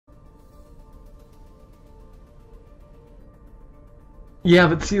Yeah,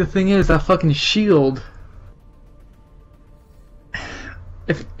 but see, the thing is, that fucking shield.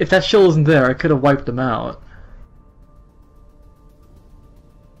 If that shield wasn't there, I could have wiped them out.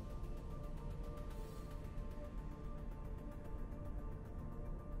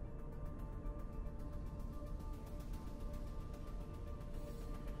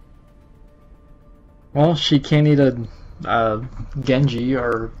 Well, she can't eat a Genji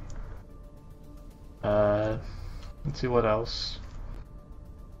or let's see what else.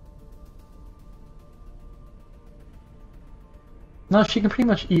 No, she can pretty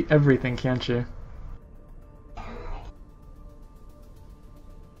much eat everything, can't she?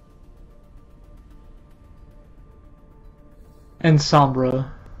 And Sombra.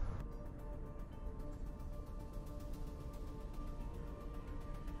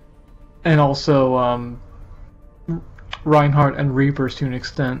 And also, Reinhardt and Reapers to an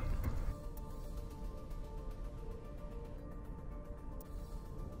extent.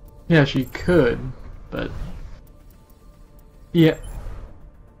 Yeah, she could, but... Yeah.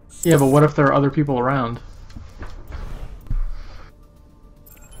 Yeah, but what if there are other people around?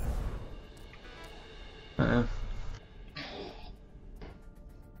 Hi.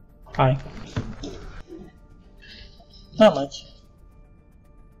 Not much.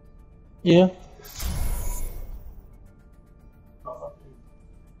 Yeah.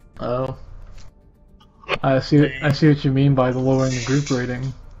 Oh. I see what you mean by the lowering the group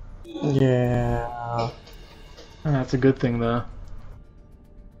rating. Yeah. That's a good thing, though.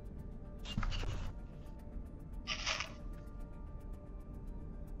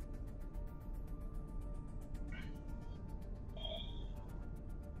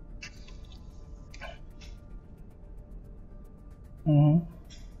 Mm-hmm.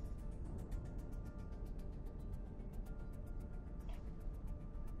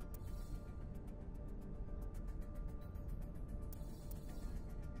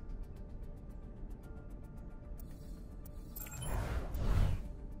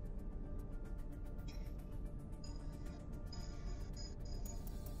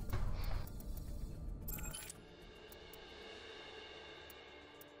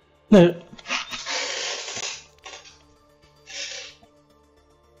 No.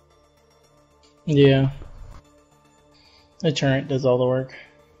 Yeah. The turret does all the work.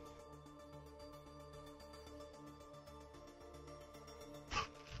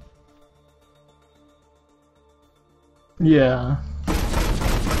 Yeah.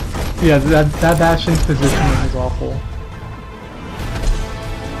 Yeah, that Bastion's positioning is awful.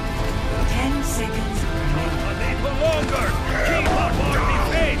 10 seconds. A little longer! Keep up our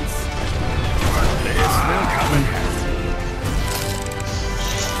defense! They're still coming.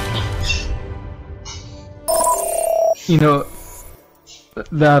 You know,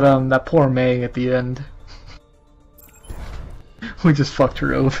 that poor Mei at the end. We just fucked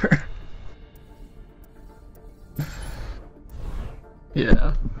her over.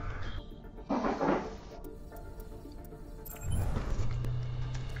 Yeah.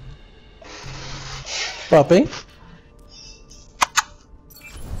 Puppy.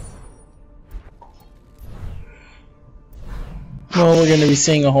 Well, we're going to be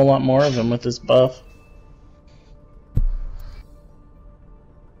seeing a whole lot more of him with this buff.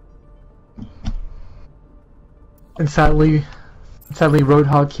 And sadly,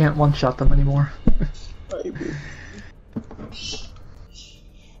 Roadhog can't one-shot them anymore.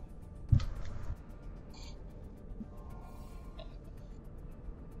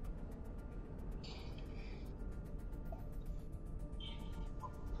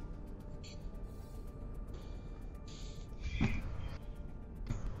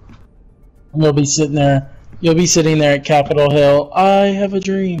 You'll be sitting there. You'll be sitting there at Capitol Hill. I have a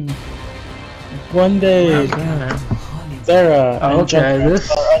dream. One day, Sarah and okay, Junkrat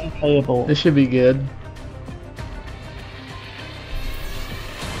are unplayable. This should be good.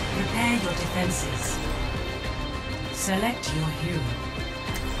 Prepare your defenses. Select your hero.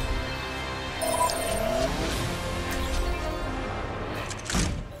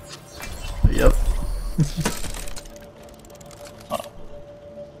 Yep.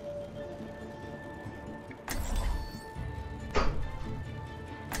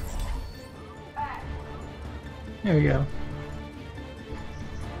 There we go.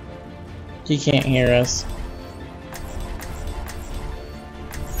 He can't hear us.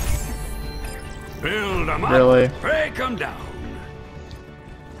 Build them up! Really? Break them down!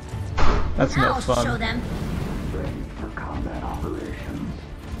 That's no I'll fun. show them. Ready for combat operations.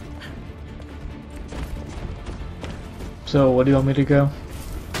 So, what do you want me to go?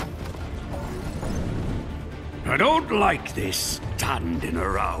 I don't like this standing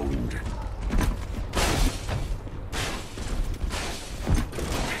around.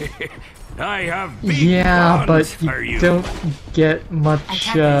 I have big Yeah, plans but for you don't get much.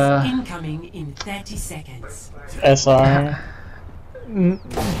 Attackers incoming in 30 seconds. SR.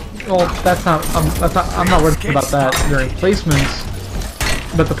 Well, that's not. I'm not worried about that during placements.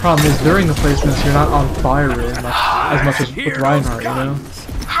 But the problem is during the placements, you're not on fire as much as with Reinhardt, you know.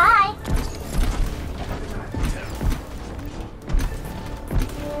 Hi.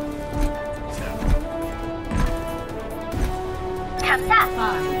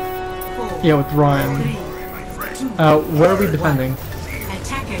 Yeah, with Ryan. Where are we defending?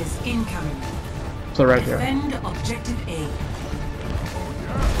 Attackers incoming. So right here. Defend objective A.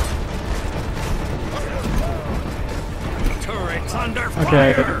 Turrets under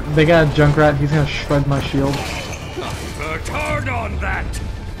Okay, fire. they got a Junkrat. He's gonna shred my shield. Worked hard on that.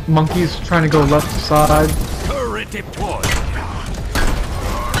 Monkey's trying to go left side. Turret deployed.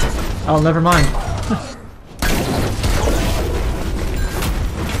 Oh, never mind.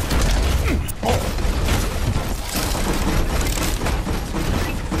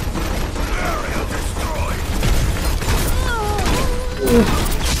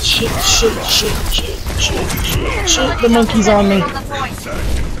 Shit, the monkey's on me.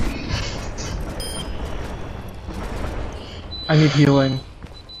 I need healing.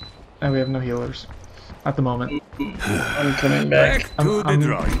 And we have no healers. At the moment. I'm coming back. Back to the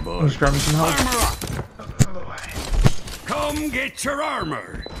drawing I'm board. just grabbing some help. Armor up. Come get your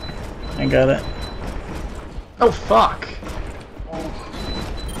armor. I got it. Oh, fuck!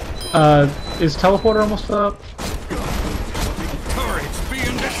 Is teleporter almost up? Turrets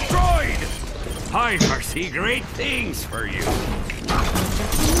being destroyed. I foresee great things for you.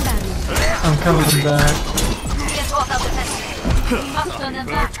 I'm coming back.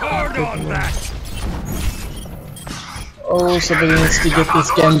 Worked hard on that. Oh, somebody needs to get this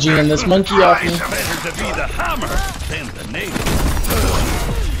Genji and this monkey off me. It's better to be the hammer than the nail.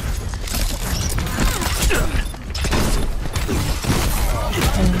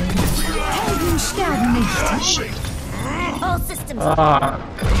 All systems Ah,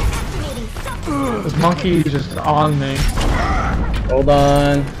 activating. this monkey is just on me. Hold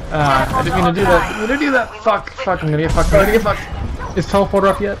on. Ah, I didn't mean to do that. I didn't mean to do that. Fuck, fuck, I'm gonna get fucked. I'm gonna get fucked. Is teleporter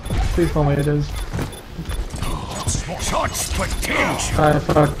up yet? Please tell me it is. Such potential. I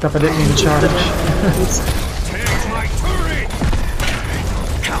fucked up. I didn't mean to charge. Take my turret.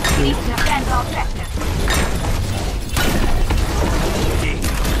 Defend objective.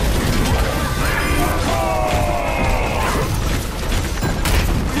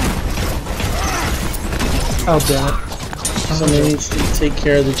 Oh, damn it. Somebody needs to take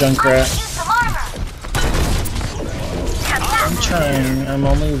care of the Junkrat. Use some armor. I'm trying. I'm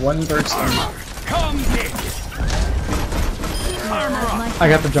only one person. Come get it. Armor up. I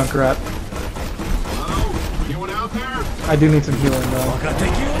got the Junkrat. I do need some healing though.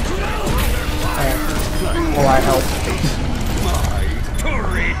 Oh, I help. My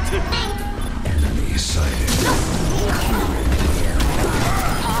turret. Enemy sighted.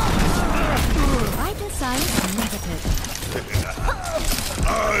 Vital signs negative.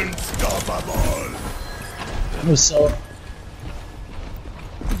 Unstoppable. So,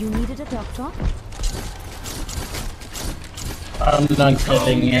 You needed a doctor? I'm not Come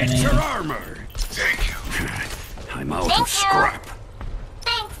getting get any. your armor. Thank you. I'm out of scrap.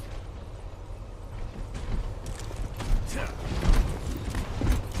 Thanks.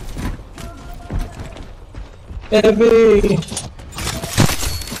 Heavy!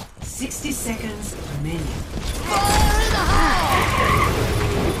 60 seconds remaining.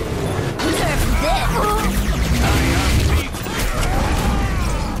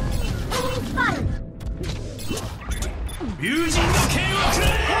 Using the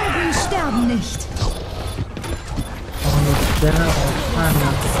K-Rocket. Sterben nicht.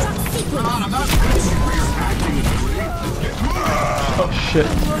 Oh shit.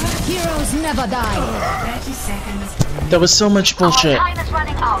 Heroes never die. 30 seconds. That was so much bullshit. Time is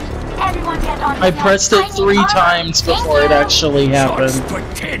running out. Everyone get on I pressed it 3 times before it actually happened. Such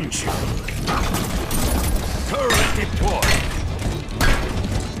potential. Turret deployed.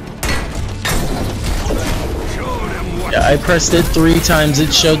 Show them what. Yeah, I pressed it 3 times.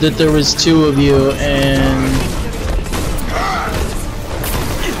 It showed that there was 2 of you, and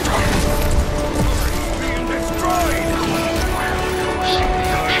Being destroyed.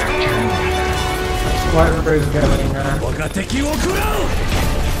 Why everybody's getting there? 我が敵を食らう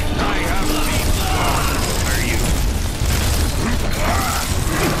I have big plans for you.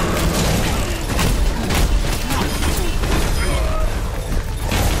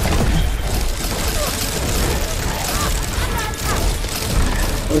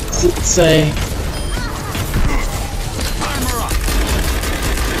 what's it say? Armor up.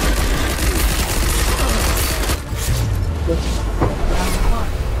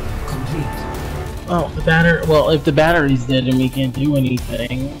 if the battery's dead and we can't do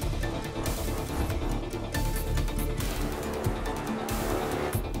anything.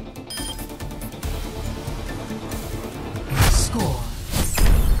 Score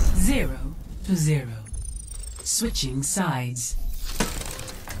 0-0. Switching sides.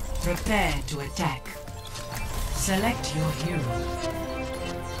 Prepare to attack. Select your hero.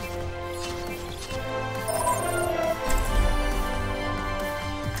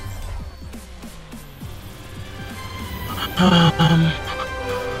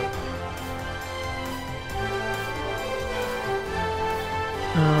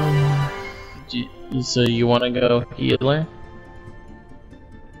 So you want to go healer?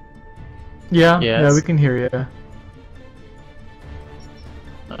 Yeah, Yes. yeah, we can hear you.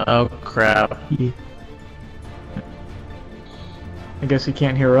 Oh crap. I guess he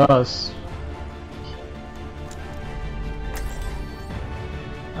can't hear us.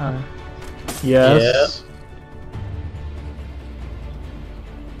 Yes.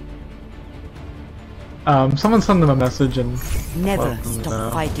 Someone send them a message and Never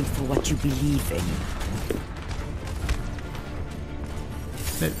stop fighting for what you believe in.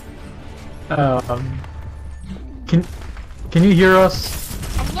 Can you hear us?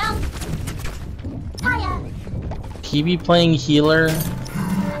 He be playing healer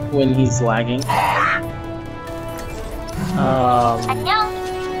when he's lagging? I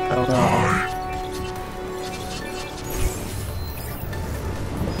don't know.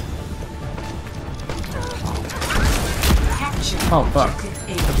 Oh fuck.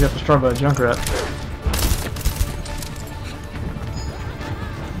 I have to destroy by a Junkrat.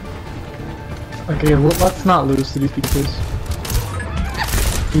 Okay, well, let's not lose to these pieces.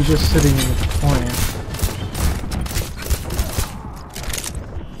 He's just sitting in the corner.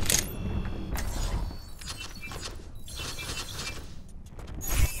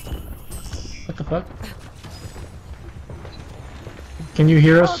 What the fuck? Can you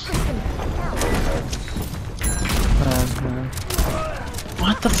hear us?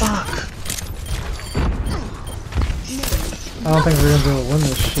 What the fuck? I don't think we're gonna be able to win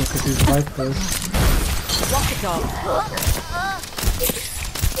this shit because he's like this.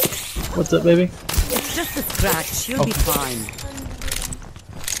 What's up, baby? It's just a scratch. You'll be fine.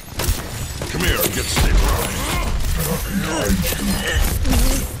 Come here and get stabilized.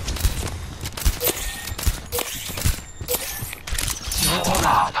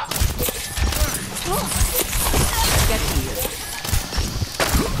 Get here.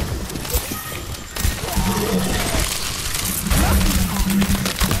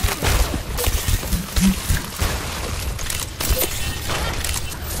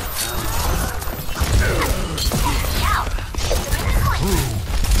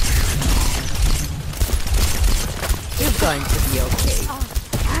 You're going to be okay.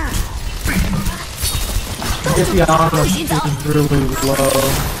 I guess the armor is really low.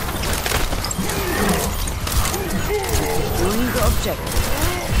 Doing the objective.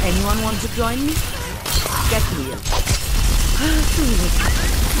 Anyone want to join me? Get here.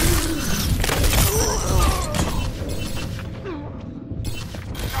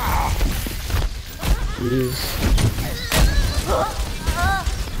 Jeez.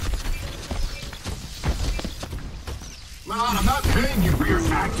 I'm not paying you for your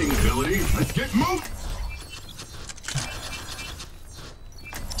acting ability. Let's get moving.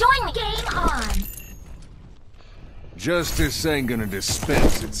 Join the game on. Justice ain't gonna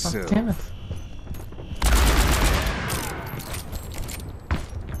dispense itself. Damn it.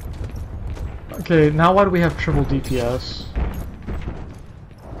 Okay, now why do we have triple DPS?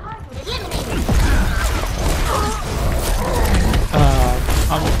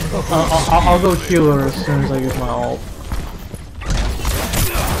 I'll go healer as soon as I get my ult.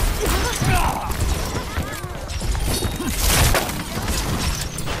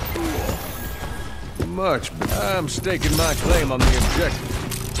 Much, but I'm staking my claim on the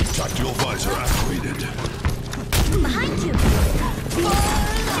objective. Tactical visor activated. Behind you.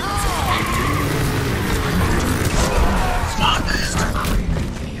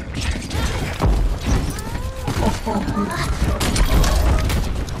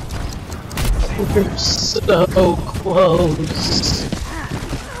 We're so close.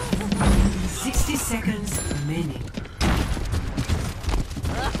 60 seconds remaining.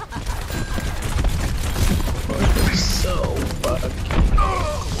 We're so fucking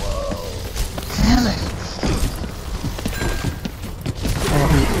close. Damn it.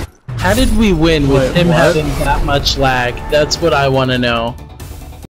 How did we win with him having that much lag? That's what I want to know.